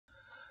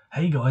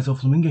Hey guys,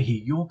 Flamingo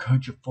here, your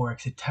coach of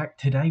Forex Attack.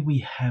 Today we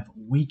have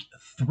week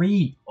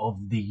 3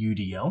 of the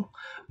UDL,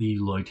 the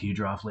low tier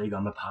draft league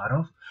I'm a part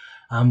of.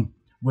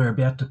 We're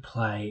about to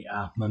play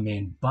my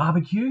man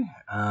Barbecue,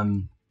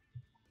 and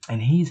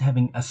he's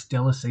having a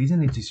stellar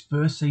season. It's his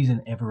first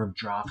season ever of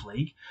draft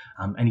league,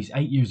 and he's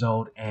 8 years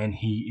old and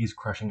he is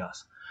crushing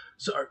us.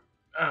 So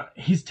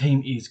his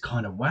team is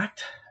kind of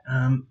whacked.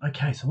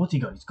 Okay, so what's he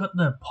got? He's got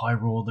the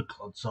Pyroar, the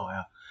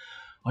Clodsire.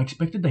 I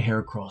expected the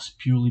Heracross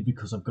purely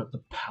because I've got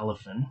the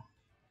Palafin.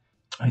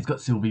 He's got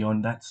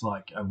Sylveon. That's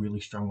like a really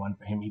strong one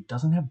for him. He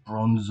doesn't have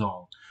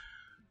Bronzong.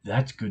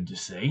 That's good to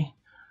see.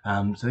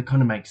 So that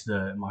kind of makes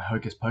my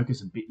Hocus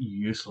Pocus a bit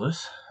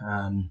useless.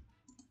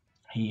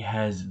 He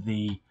has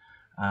the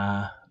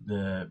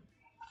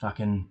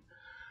fucking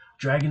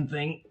dragon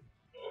thing,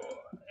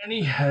 and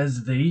he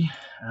has the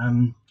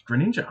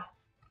Greninja.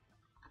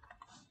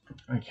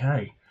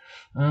 Okay.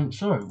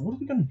 So what are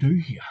we going to do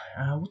here?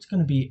 What's going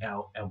to be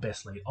our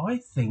best lead? I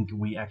think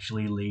we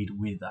actually lead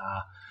with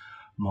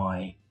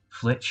my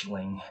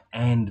Fletchling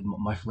and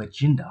my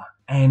Fletchinder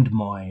and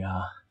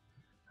my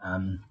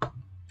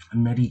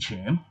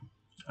Medicham.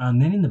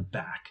 And then in the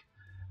back,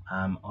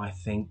 I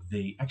think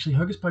actually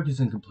Hocus Pocus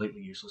isn't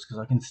completely useless because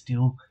I can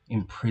still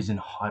imprison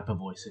Hyper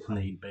Voice if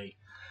need be.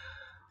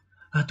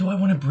 Do I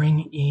want to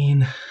bring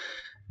in...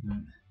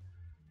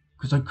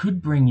 Because I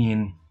could bring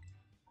in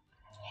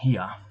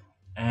here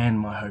and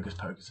my Hocus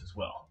Pocus as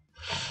well.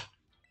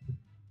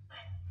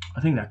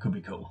 I think that could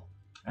be cool.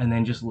 And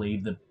then just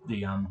leave the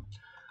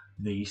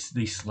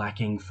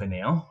slacking for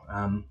now,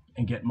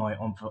 and get my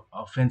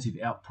offensive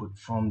output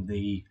from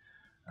the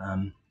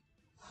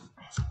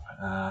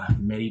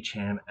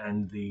Medicham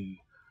and the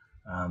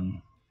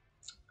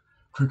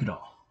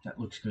Crocodile. That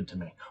looks good to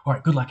me. All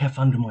right, good luck. Have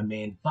fun to my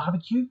man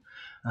Barbecue.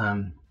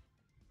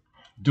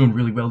 Doing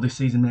really well this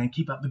season, man.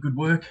 Keep up the good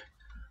work.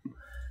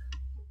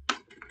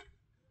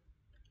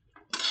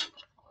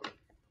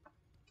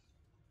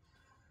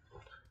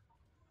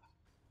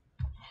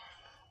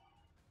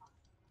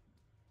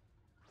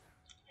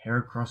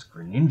 Heracross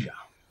Greninja.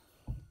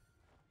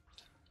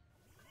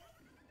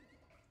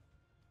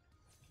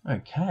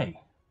 Okay.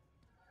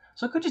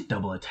 So I could just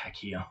double attack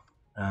here.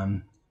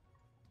 Could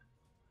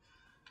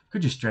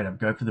just straight up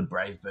go for the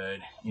Brave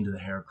Bird into the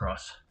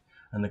Heracross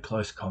and the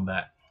close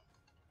combat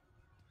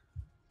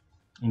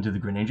into the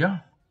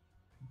Greninja.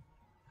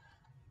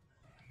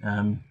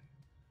 I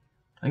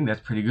think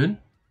that's pretty good.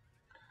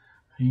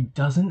 He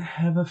doesn't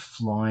have a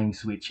flying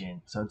switch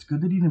in, so it's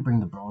good that he didn't bring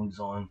the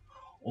Bronzong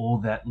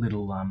or that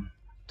little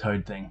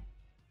Toad thing.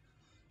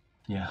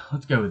 Yeah,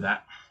 let's go with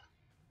that.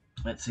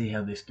 Let's see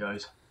how this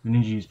goes.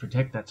 Greninja use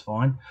Protect, that's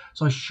fine.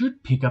 So I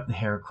should pick up the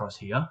Heracross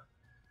here.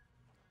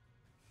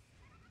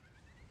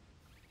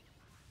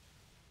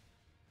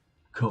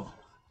 Cool.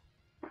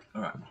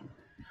 Alright.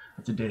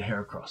 That's a dead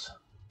Heracross.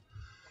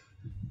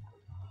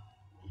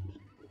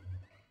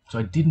 So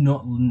I did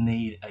not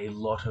need a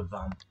lot of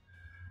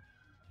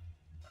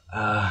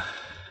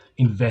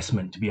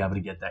investment to be able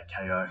to get that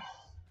KO.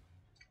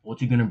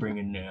 What's he going to bring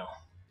in now?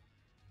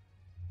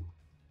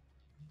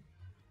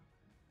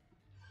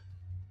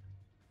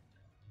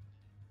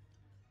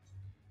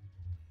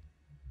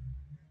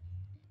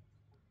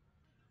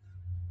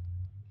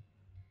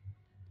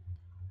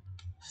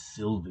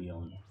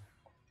 Sylveon.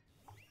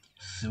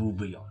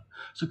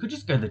 So I could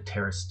just go the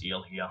Terra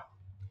Steel here.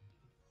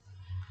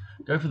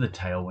 Go for the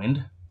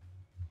Tailwind.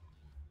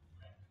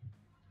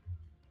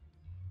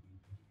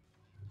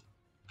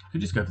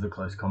 Could just go for the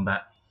close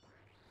combat.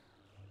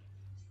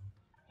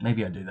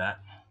 Maybe I do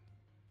that.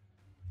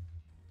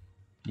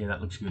 Yeah,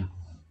 that looks good.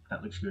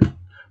 That looks good.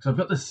 So I've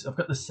got this. I've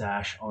got the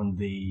sash on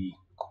the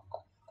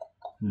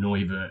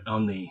Noivern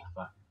on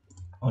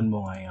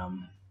my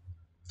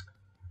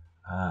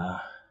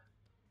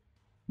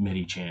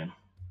Medicham.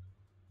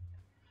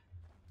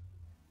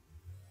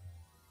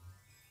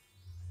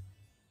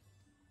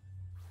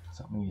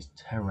 Something is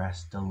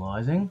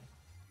terrestrializing.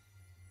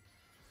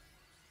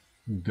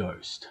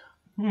 Ghost.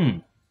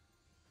 Like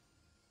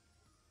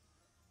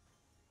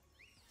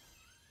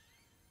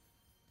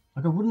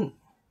I wouldn't.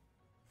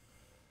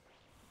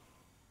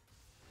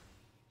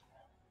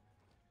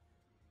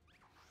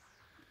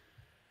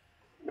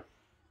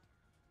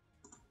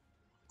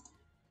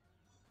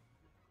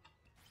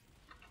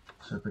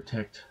 So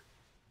Protect.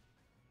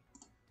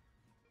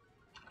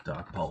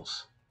 Dark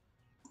Pulse.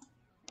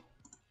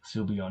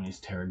 Sylveon is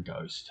Terra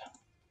Ghost.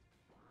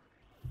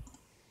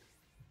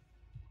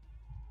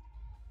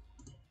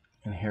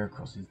 And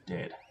Heracross is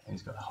dead. And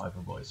he's got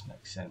Hyper Voice,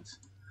 makes sense.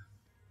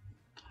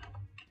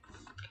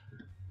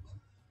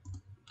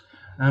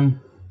 I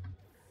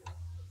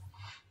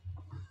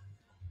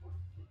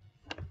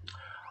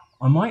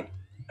might,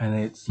 and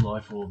it's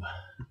Life Orb.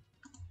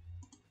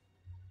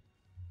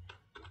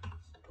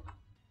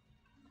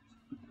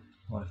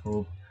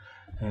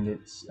 And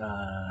it's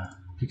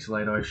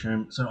Pixelate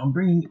Ocean. So I'm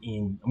going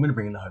to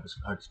bring in the Hocus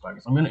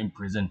Pocus. I'm going to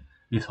imprison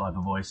this Hyper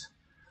Voice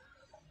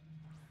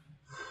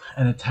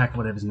and attack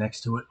whatever's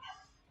next to it.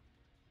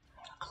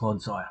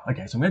 Clodsire.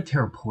 Okay, so I'm going to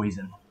Terra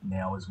Poison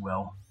now as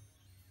well.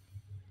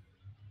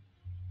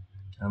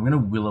 I'm going to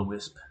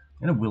Will-O-Wisp.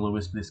 I'm going to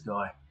Will-O-Wisp this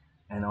guy.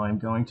 And I'm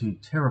going to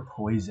Terra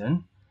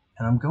Poison.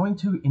 And I'm going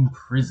to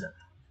Imprison.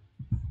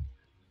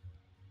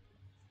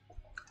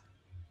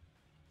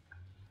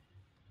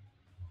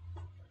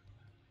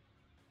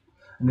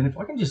 And then if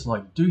I can just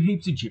like do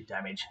heaps of chip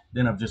damage,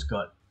 then I've just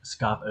got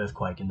Scarf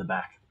Earthquake in the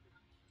back.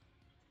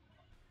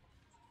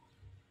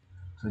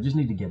 So I just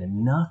need to get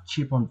enough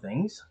chip on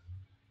things.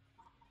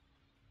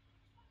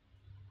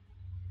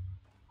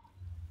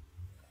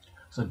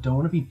 So I don't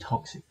want to be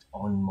toxic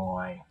on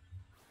my,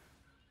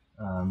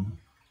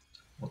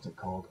 what's it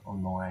called,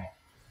 on my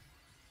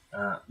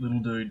little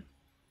dude,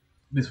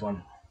 this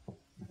one.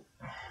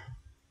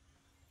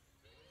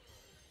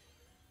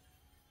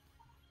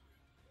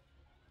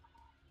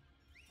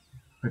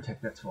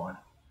 Protect, that's fine.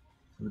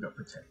 So we've got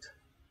Protect.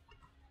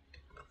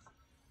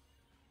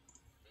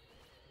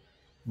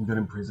 We've got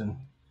Imprison.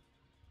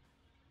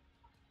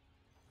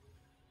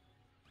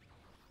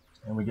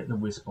 And we get the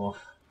Wisp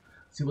off.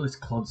 See what this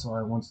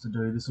Clodsire wants to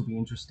do. This will be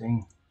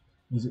interesting.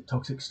 Is it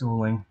Toxic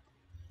Stalling?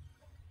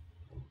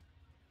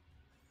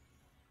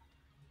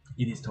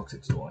 It is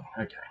Toxic Stalling.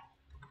 Okay.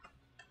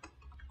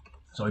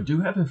 So I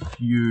do have a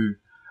few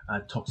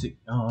Toxic...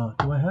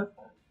 do I have?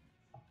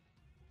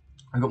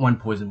 I got one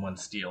Poison, one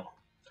Steel.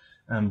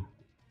 So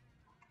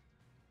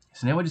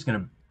now we're just going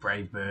to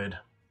Brave Bird.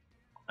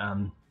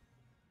 I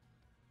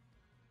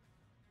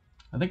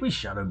think we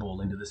Shadow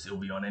Ball into the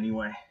Sylveon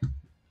anyway.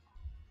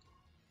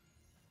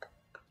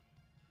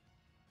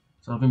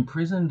 So I've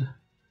imprisoned,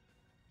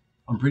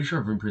 I'm pretty sure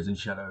I've imprisoned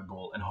Shadow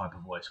Ball and Hyper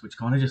Voice, which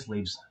kind of just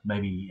leaves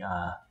maybe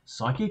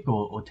Psychic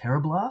or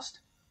Terra Blast.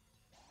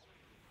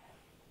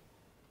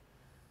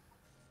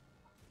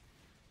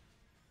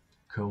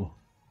 Cool.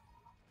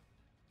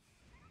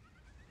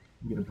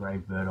 Get a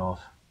Brave Bird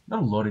off.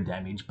 Not a lot of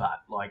damage,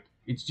 but like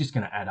it's just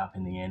going to add up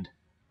in the end.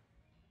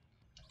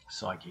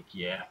 Psychic,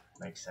 yeah,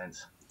 makes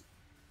sense.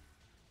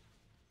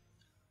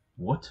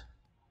 What?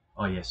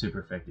 Oh yeah, super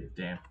effective,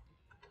 damn.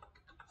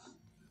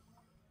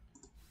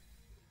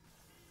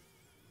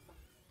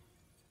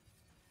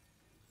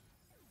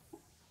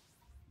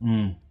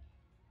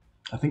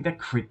 I think that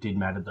crit did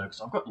matter though,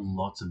 because I've got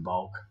lots of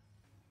bulk.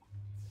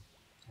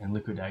 And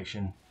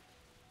liquidation.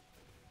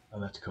 Oh,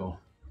 that's cool.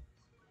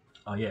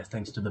 Oh yeah,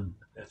 thanks to the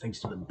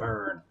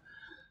burn.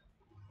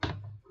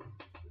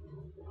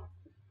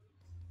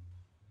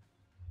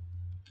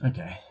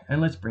 Okay,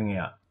 and let's bring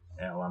out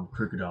our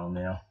Crocodile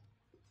now.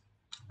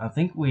 I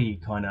think we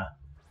kind of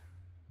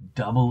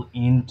double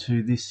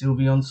into this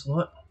Sylveon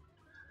slot.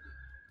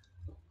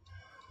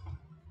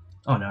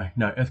 Oh no,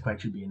 Earthquake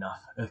should be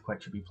enough.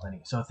 Earthquake should be plenty.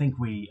 So I think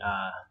we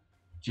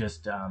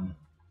just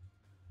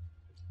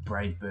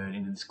Brave Bird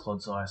into this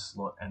Clodsire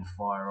slot and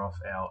fire off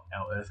our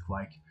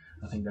Earthquake.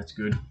 I think that's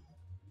good.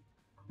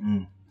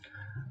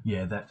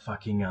 Yeah, that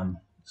fucking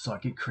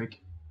Psychic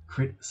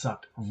crit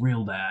sucked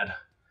real bad.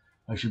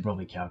 I should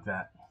probably calc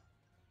that.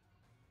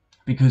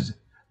 Because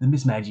the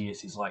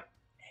Mismagius is like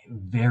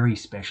very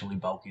specially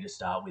bulky to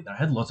start with. I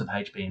had lots of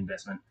HP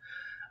investment.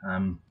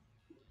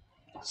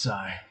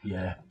 So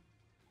yeah.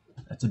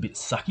 That's a bit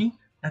sucky.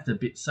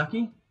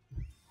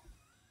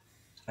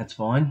 That's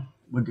fine.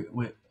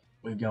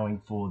 We're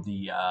going for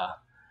the.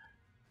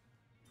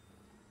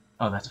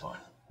 Oh, that's fine.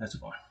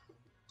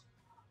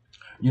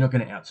 You're not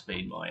going to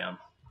outspeed my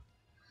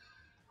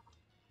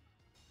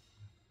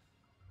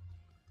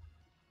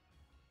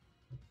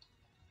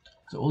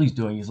So all he's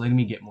doing is letting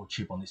me get more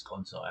chip on this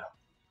Clodsire.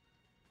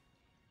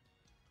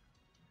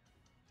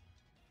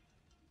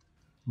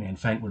 Man,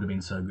 Feint would have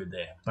been so good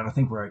there, but I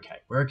think we're okay.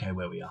 We're okay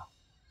where we are.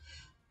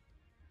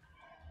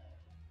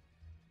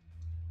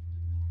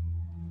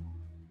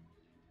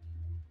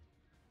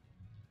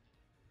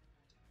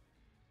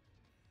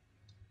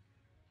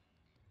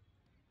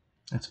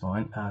 That's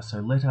fine. So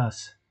let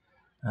us,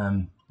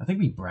 I think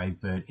we Brave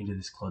Bird into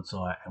this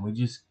Clodsire and we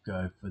just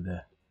go for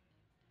the,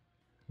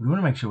 we want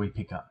to make sure we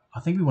pick up, I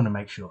think we want to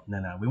make sure,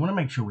 we want to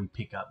make sure we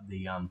pick up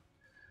the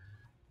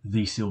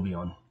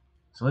Sylveon.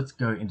 So let's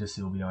go into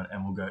Sylveon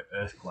and we'll go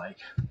Earthquake.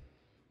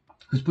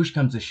 Because push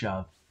comes to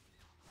shove.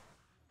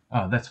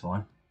 Oh, that's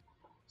fine.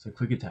 So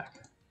quick attack.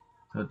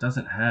 So it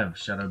doesn't have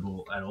Shadow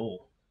Ball at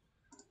all.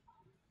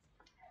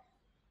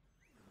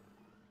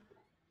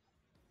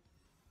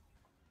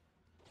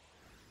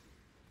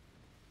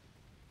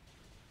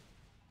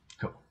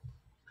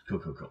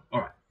 Cool.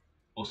 All right,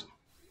 awesome.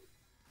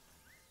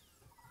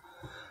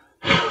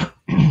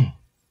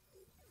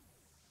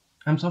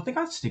 So I think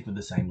I'd stick with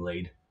the same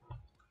lead.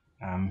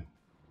 I'm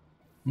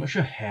not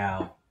sure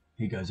how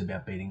he goes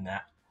about beating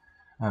that.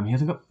 He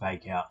hasn't got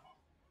Fake Out.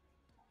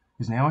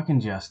 Because now I can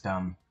just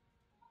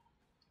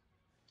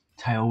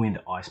Tailwind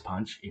Ice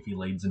Punch if he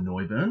leads a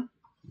Noivern.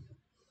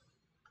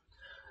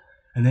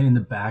 And then in the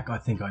back, I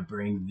think I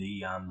bring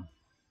the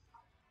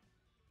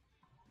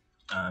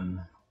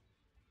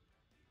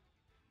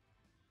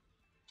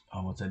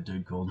oh, what's that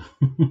dude called?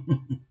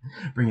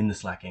 Bring in the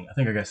Slacking. I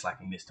think I go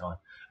Slacking this time.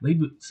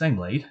 Same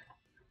lead,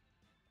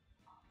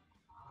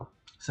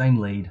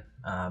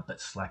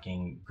 but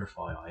Slacking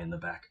Grafai in the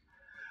back.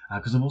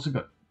 Because I've also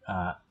got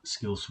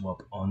skill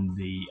swap on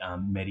the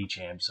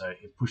Medicham, so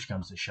if push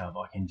comes to shove,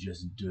 I can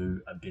just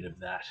do a bit of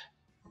that.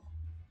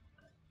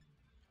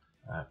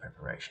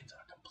 Preparations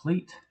are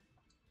complete.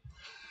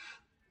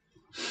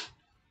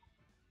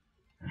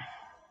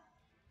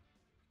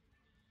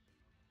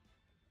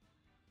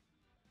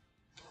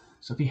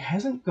 So if he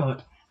hasn't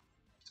got...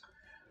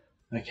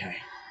 Okay.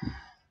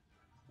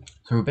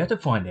 So we're about to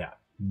find out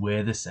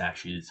where the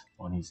sash is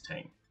on his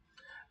team.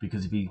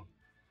 Because if he...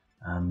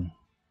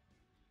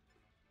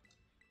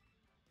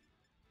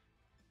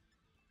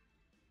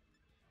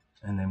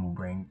 and then we'll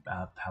bring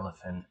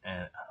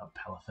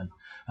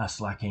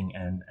Slacking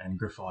and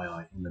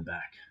Grafii in the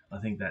back. I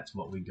think that's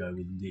what we go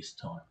with this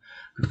time.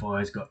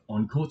 Grafii's got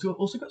Encore, so we've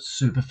also got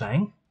Super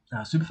Fang.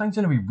 Super Fang's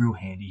going to be real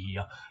handy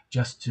here,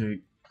 just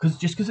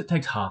because it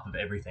takes half of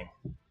everything.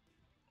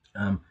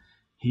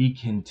 He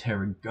can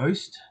Terra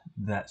Ghost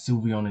that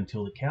Sylveon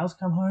until the cows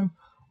come home.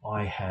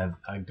 I have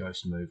a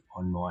Ghost move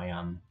on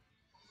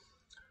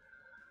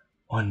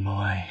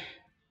my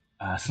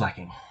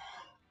Slacking.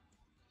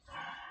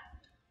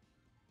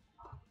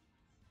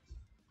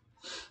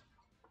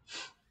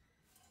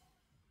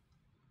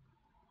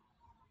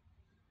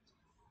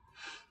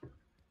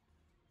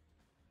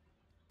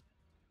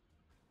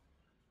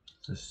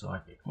 So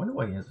Psychic. I wonder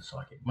why he has a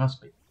Psychic.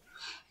 Must be.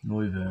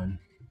 Noivern.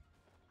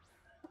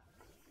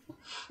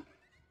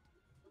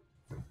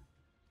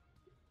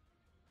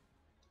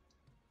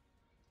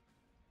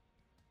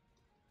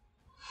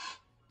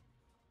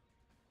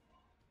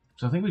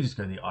 So I think we just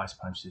go the Ice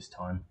Punch this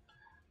time,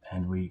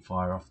 and we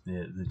fire off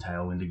the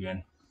Tailwind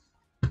again.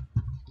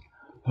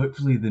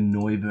 Hopefully the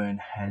Noivern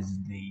has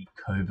the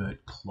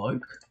Covert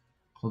Cloak.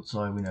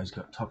 Clodsire we know has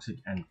got Toxic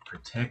and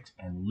Protect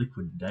and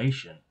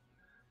Liquidation.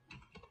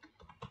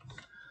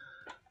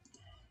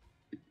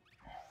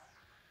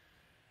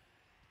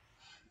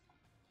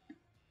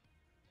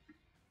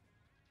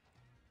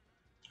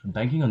 I'm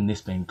banking on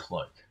this being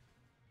Cloak.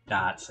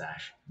 It's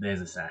Sash.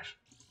 There's a Sash.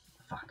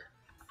 Fuck.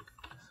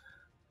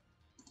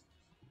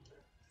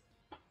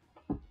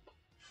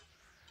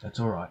 That's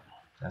alright.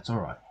 That's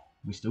alright.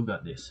 We still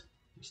got this.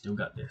 We still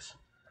got this.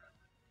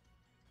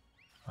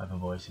 Hyper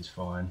Voice is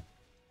fine.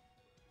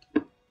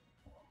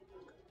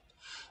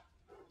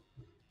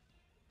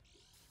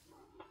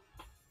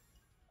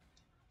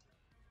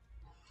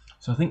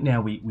 So I think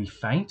now we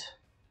faint.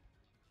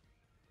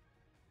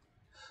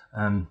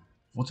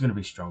 What's going to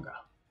be stronger?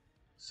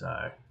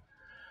 So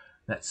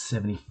that's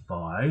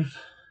 75.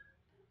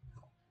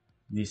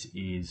 This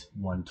is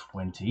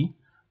 120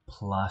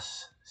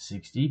 plus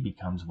 60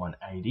 becomes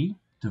 180.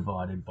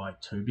 Divided by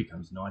 2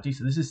 becomes 90.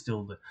 So this is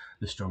still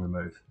the stronger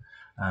move.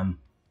 I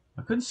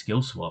could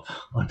skill swap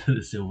onto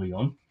the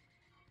Sylveon.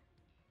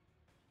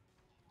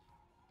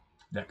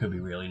 That could be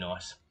really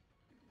nice.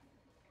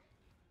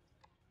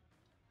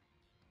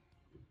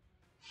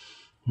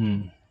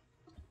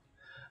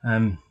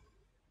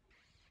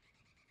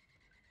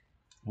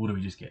 What do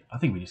we just get? I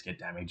think we just get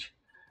damage.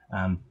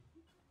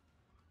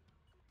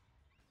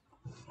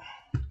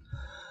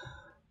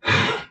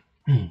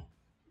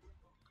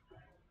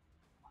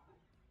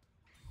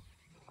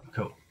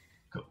 Cool.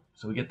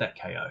 So we get that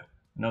KO.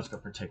 Now it's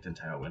got Protect and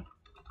Tailwind.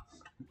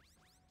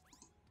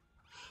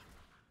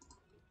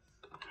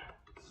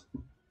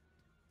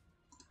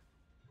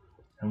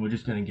 And we're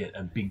just going to get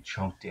a big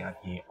chunk down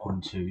here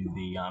onto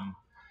the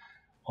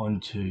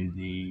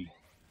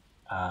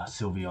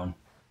Sylveon.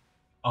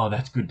 Oh,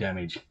 that's good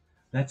damage.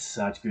 That's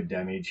such good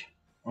damage.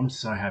 I'm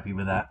so happy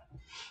with that.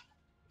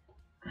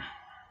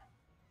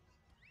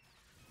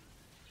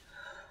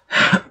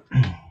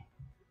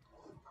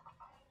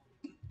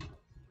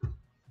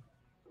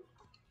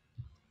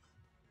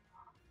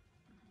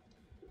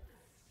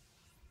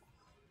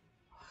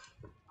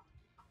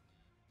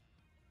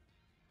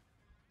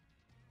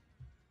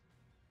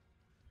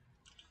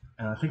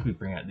 And I think we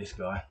bring out this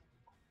guy.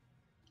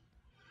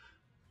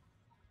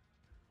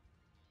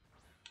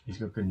 He's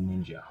got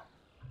Greninja.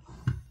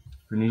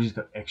 Greninja's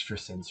got extra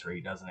sensory,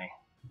 doesn't he?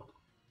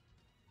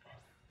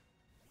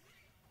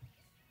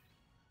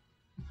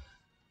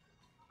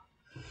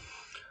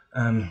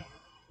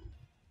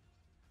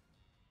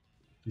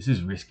 This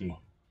is risky.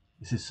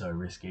 This is so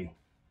risky.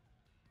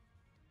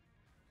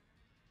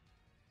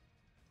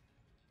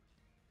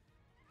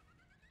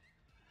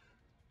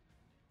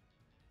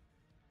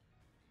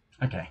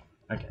 Okay,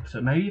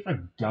 so maybe if I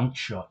Gunk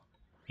Shot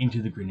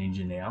into the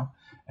Greninja now,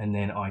 and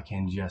then I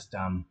can just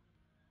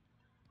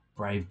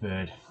Brave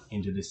Bird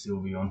into the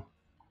Sylveon.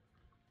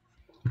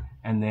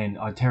 And then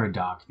I Terra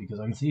Dark because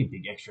I can see a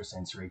big extra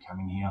sensory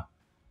coming here.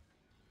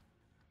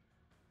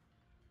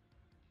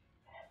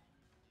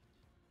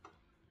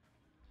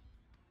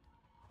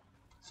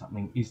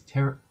 Something is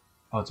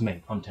Oh, it's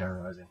me. I'm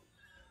terrorizing.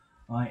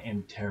 I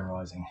am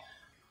terrorizing.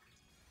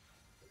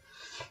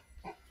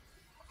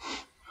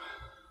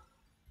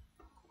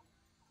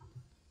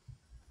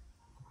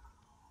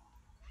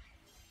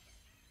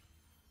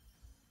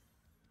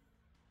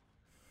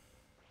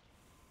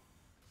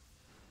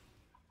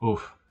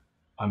 Oof.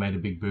 I made a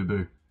big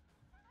boo-boo.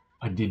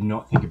 I did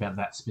not think about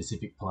that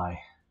specific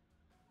play.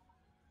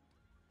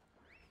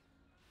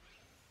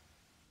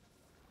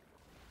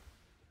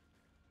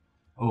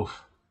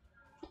 Oof.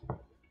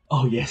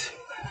 Oh, yes.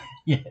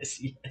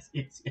 Yes.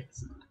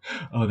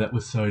 Oh, that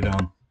was so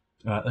dumb.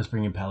 Alright, let's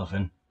bring in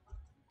Palafin.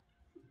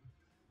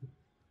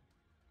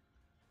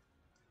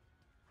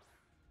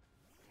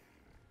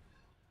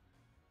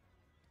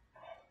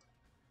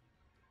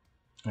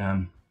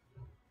 So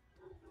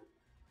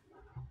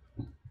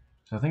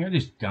I think I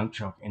just Gunk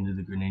Shock into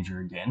the Greninja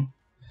again.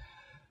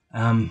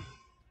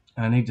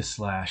 I need to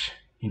Slash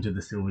into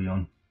the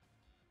Sylveon.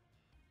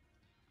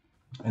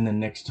 And then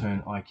next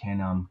turn I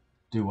can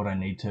do what I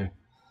need to.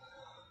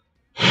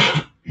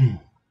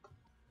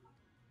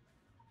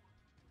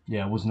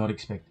 Yeah, I was not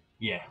expecting.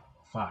 Yeah,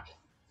 fuck.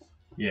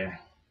 Yeah.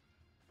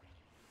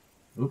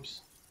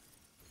 Oops.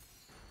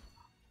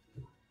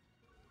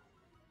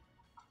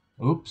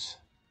 Oops.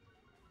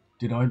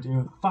 Did I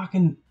do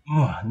fucking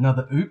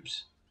another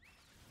oops?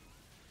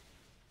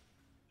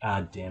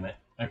 Ah, damn it.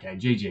 Okay,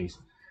 GG's.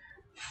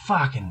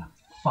 Fucking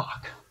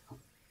fuck.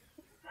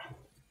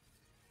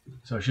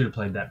 So I should have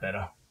played that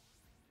better.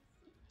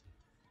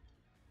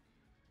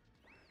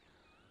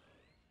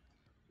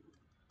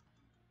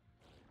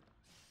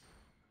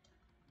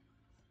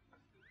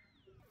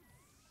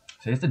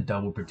 So he has to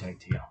double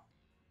protect here.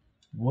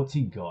 What's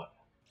he got?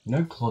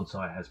 No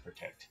Clodsire has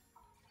protect.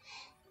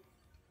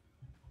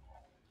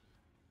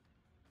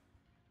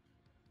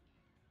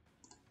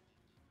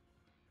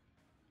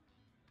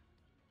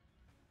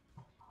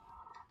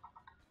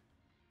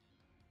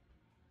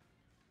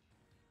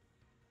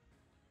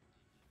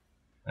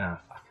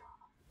 Ah, fuck.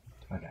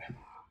 Okay.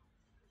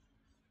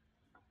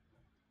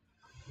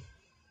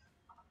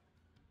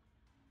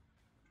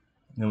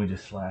 Then we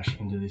just Slash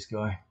into this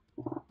guy.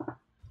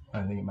 I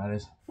don't think it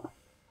matters.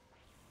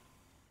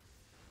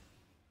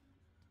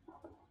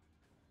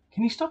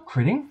 Can you stop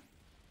critting?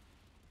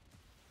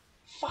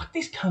 Fuck,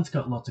 this cunt's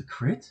got lots of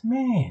crits,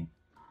 man.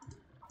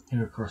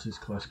 Here across this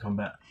close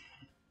combat.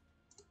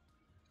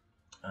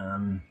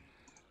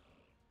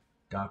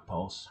 Dark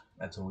Pulse.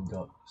 That's all we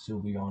got.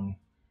 Sylveon.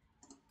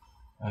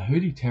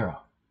 Who'd he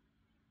Terra?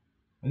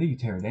 I think he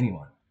Terra'd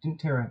anyone. Didn't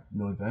Terra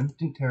Noivern.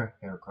 Didn't Terra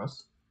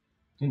Heracross.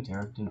 Didn't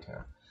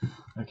Terra.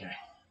 Okay.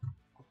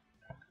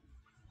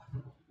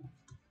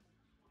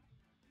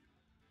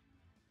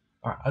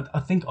 Alright, I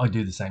think I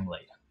do the same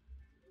lead.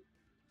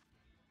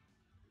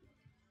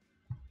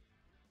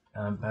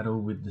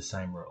 Battle with the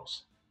same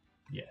rules.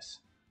 Yes.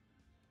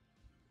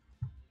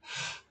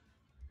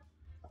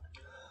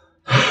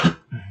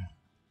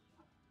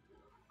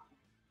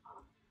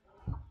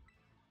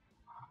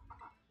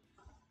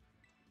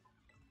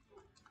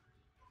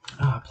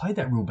 I played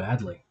that real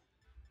badly.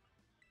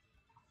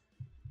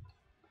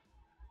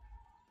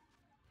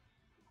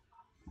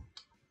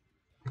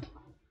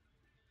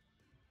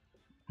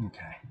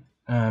 Okay.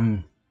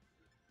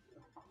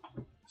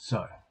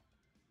 So.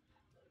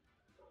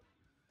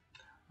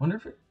 Wonder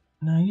if it...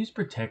 No, use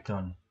Protect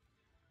on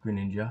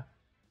Greninja.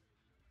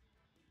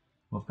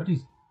 Well, I've got his...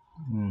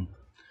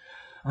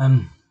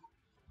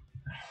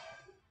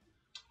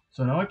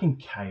 So now I can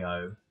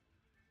KO.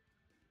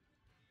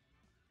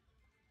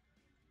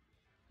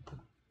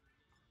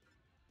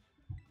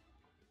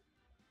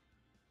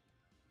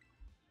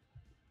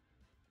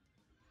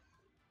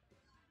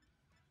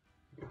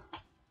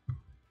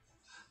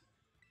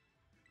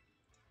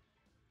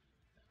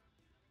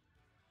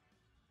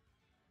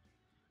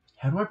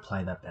 How do I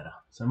play that better?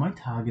 So my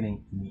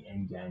targeting in the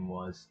end game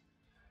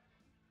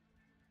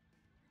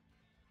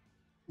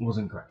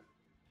wasn't great.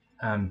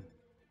 I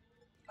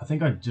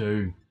think I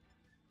do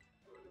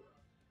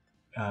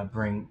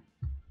bring...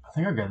 I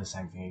think I go the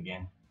same thing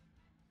again.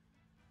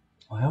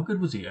 Oh, how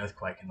good was the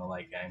Earthquake in the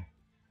late game?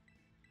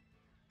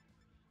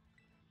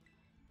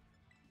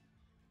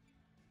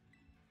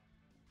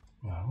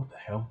 Oh, what the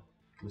hell?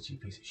 Glitchy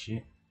piece of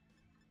shit.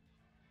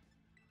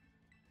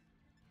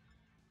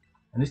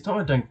 And this time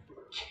I don't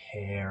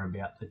care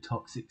about the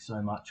Toxic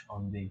so much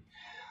on the...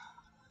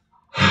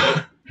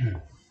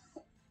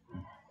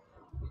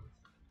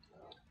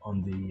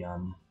 on the...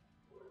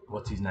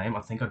 what's his name?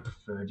 I think I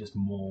prefer just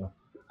more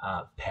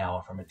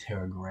power from a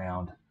Terra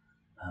Ground.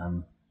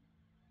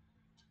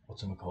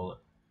 Whatchamacallit?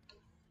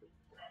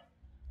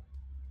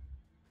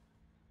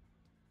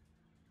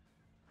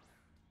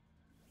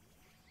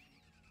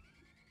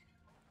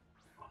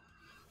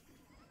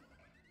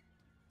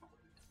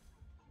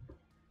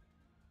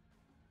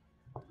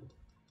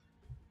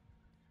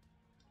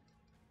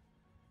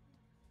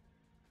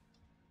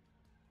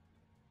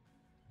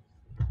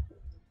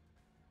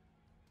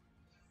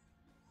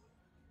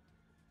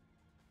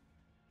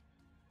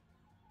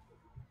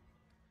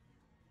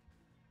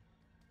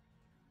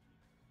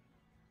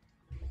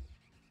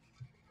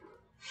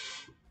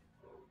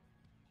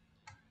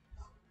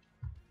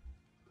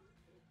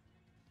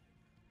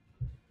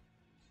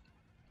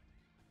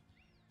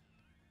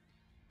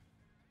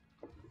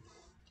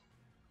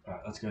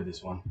 Alright, let's go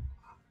this one.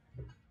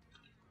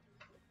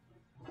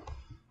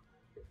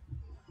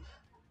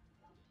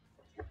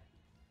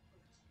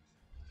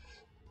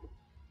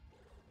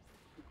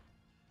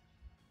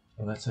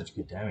 Oh, that's such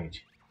good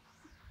damage.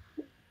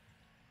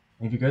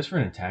 If he goes for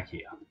an attack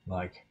here,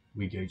 like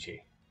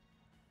Wiguchi,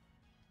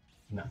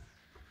 No.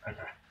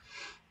 Okay.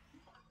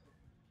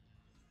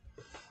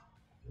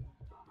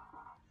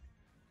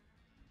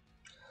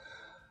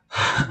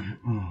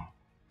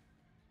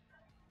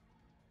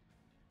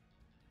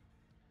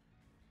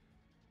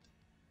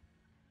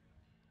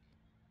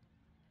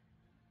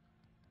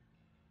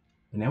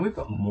 And now we've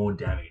got more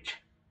damage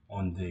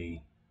on the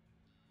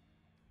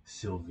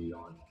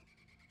Sylveon.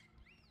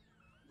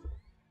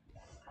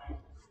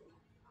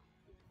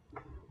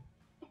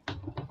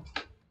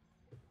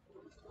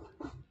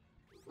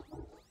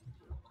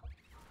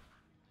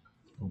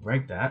 We'll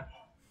break that.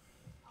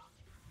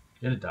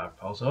 Get a Dark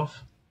Pulse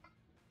off.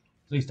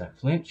 Please don't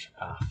flinch.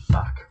 Ah,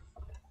 fuck.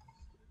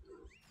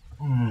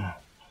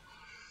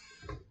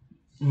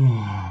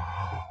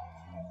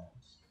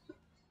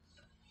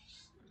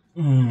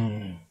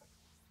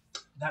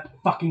 That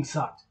fucking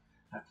sucked.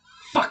 That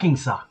fucking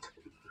sucked.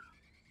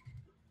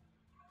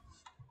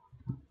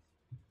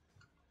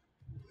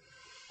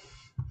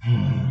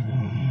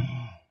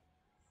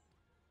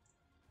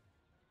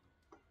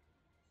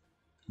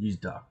 Use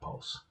Dark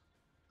Pulse.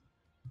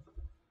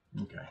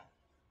 Okay.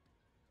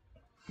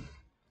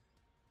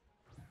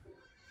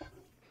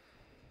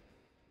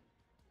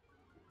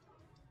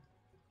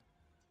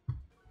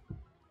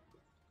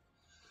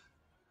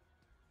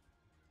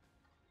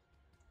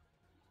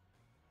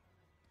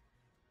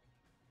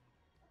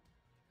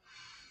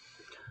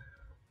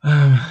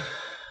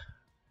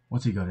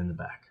 What's he got in the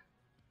back?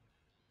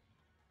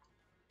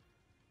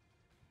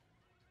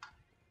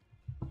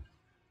 I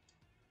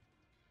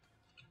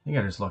think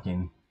I just lock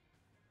in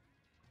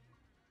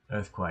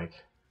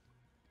Earthquake,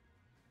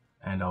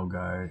 and I'll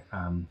go.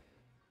 I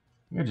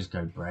think I just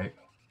go Brave.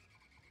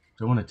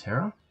 Do I want a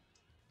Terror?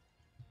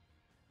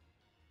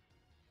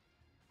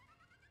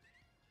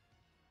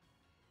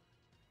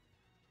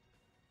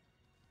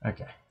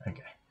 Okay.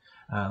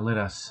 Let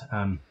us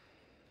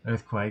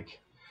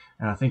Earthquake,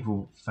 and I think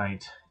we'll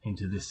faint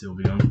into this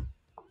Sylveon.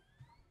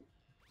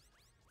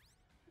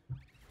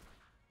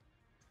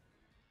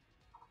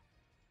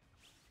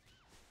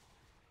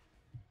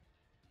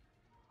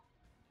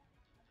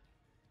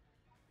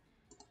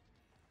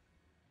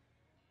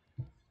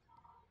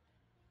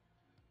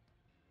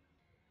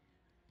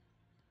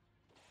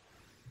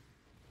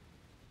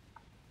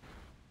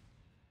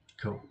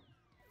 Cool.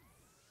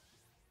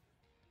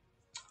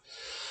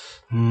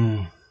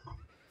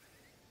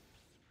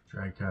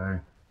 Draco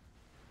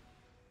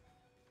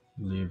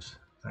lives.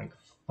 Thank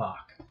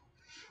fuck.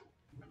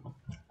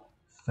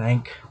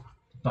 Thank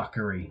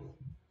fuckery.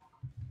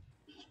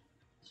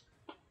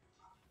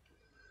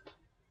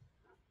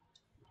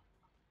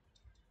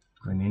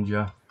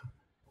 Greninja.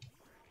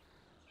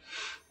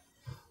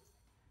 I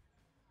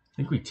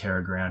think we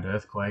Terra Ground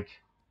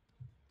Earthquake.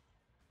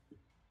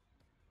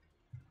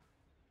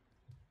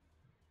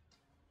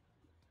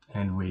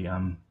 And we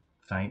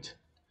faint.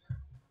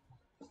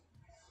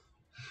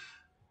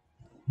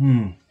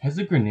 Has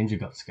the Greninja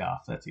got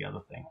Scarf? That's the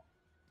other thing.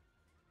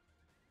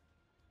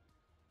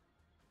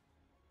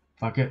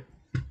 Fuck it.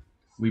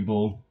 We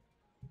ball.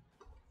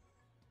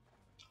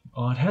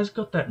 Oh, it has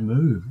got that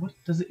move. What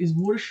does it? Is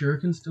Water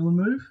Shuriken still a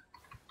move?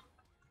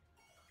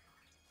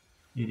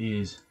 It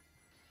is.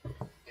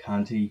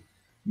 Cunty,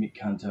 Mick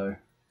Cunto.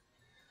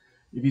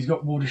 If he's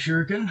got Water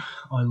Shuriken,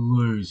 I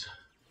lose.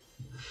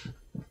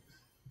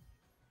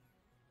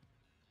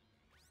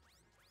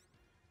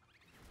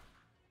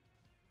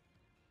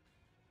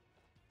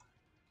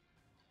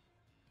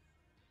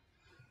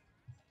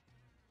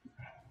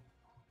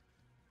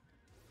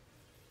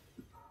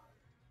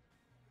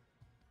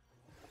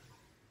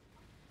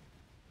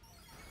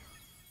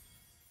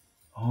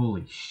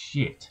 Holy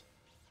shit.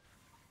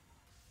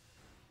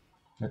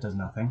 That does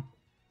nothing.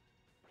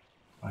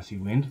 Icy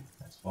Wind,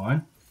 that's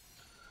fine.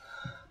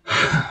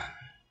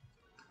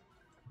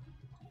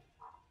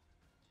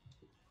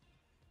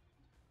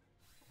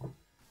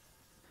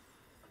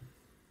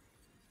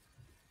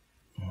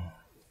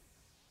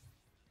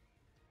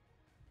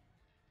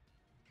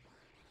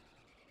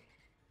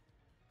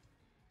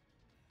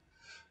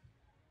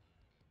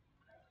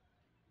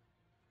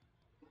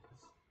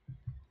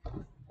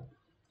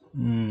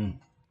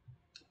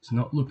 It's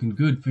not looking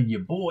good for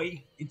your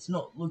boy. It's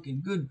not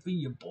looking good for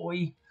your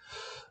boy.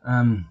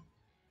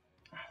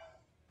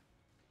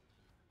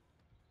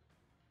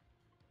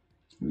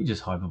 We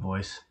just Hyper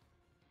Voice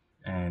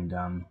and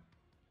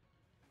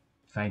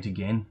faint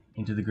again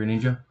into the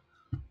Greninja.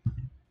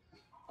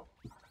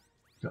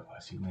 Got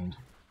Icy Wind.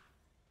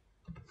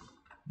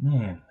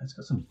 Man, that's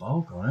got some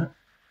bulk on it.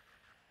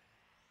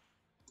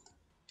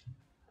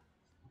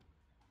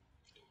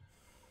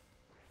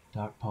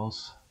 Dark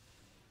Pulse.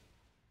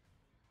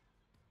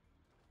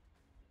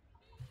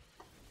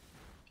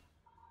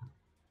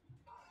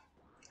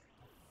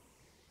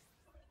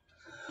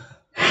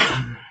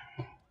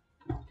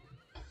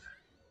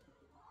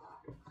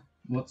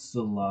 What's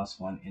the last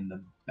one in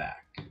the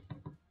back?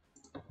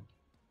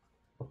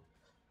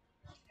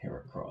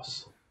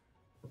 Heracross.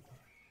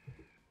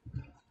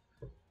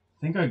 I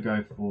think I'd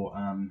go for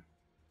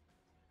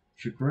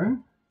Trick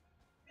Room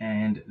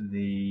and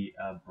the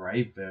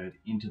Brave Bird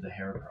into the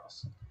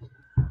Heracross.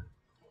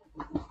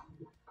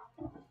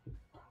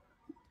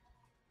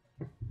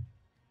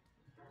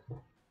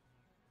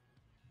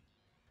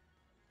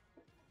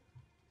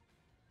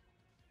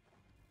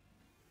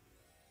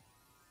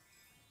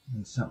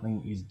 And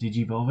something is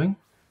digivolving.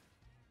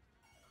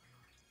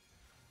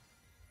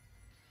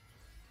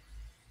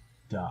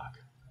 Dark.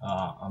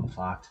 Ah, I'm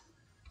fucked.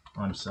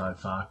 I'm so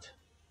fucked.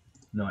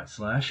 Night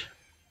Slash.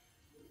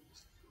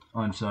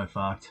 I'm so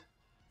fucked.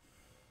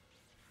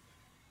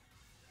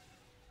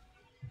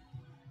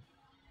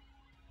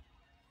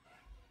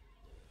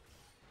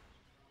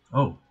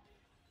 Oh.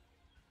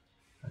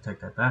 I take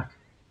that back.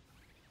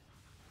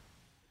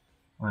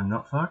 I'm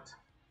not fucked.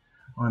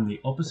 I'm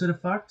the opposite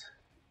of fucked.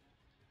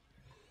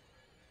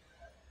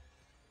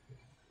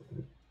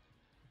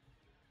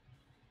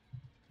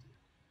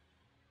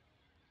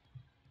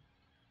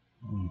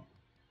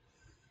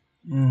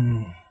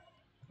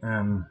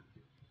 Um,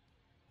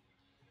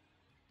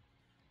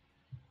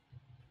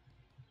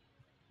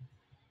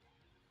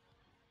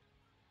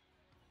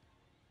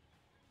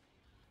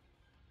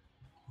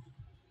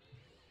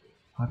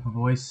 Hyper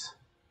Voice.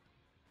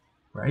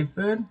 Brave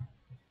Bird?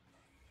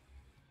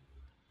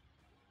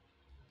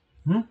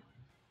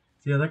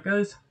 See how that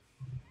goes?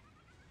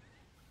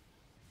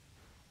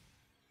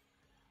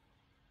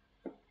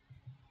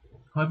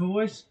 Hyper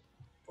Voice?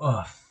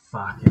 Oh,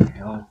 fucking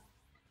hell.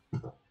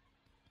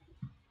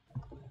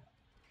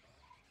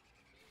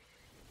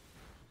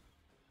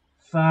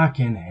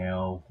 Fucking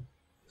hell.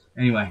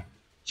 Anyway,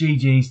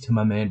 GG's to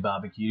my man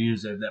Barbecue. You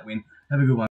deserve that win. Have a good one.